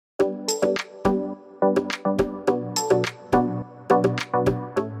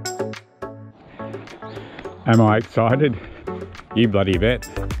Am I excited? You bloody bet.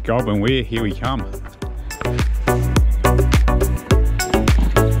 Goulburn Weir, here we come. A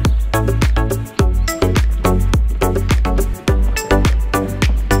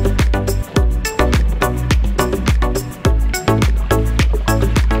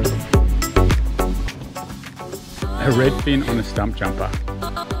redfin on a stump jumper.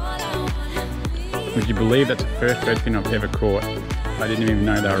 Would you believe that's the first redfin I've ever caught? I didn't even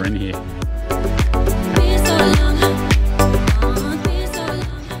know they were in here.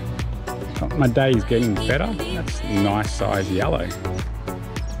 Oh, my day is getting better. That's a nice size yellow.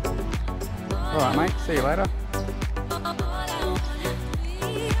 Alright mate, see you later.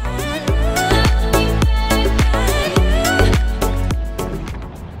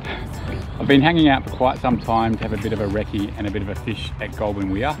 I've been hanging out for quite some time to have a bit of a recce and a bit of a fish at Goulburn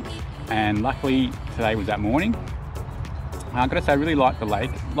Weir, and luckily today was that morning. I've got to say I really like the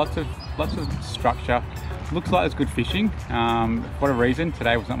lake, lots of structure, looks like there's good fishing. For whatever reason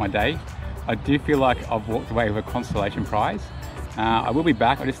today was not my day. I do feel like I've walked away with a consolation prize. I will be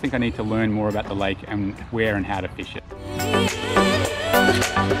back, I just think I need to learn more about the lake and where and how to fish it.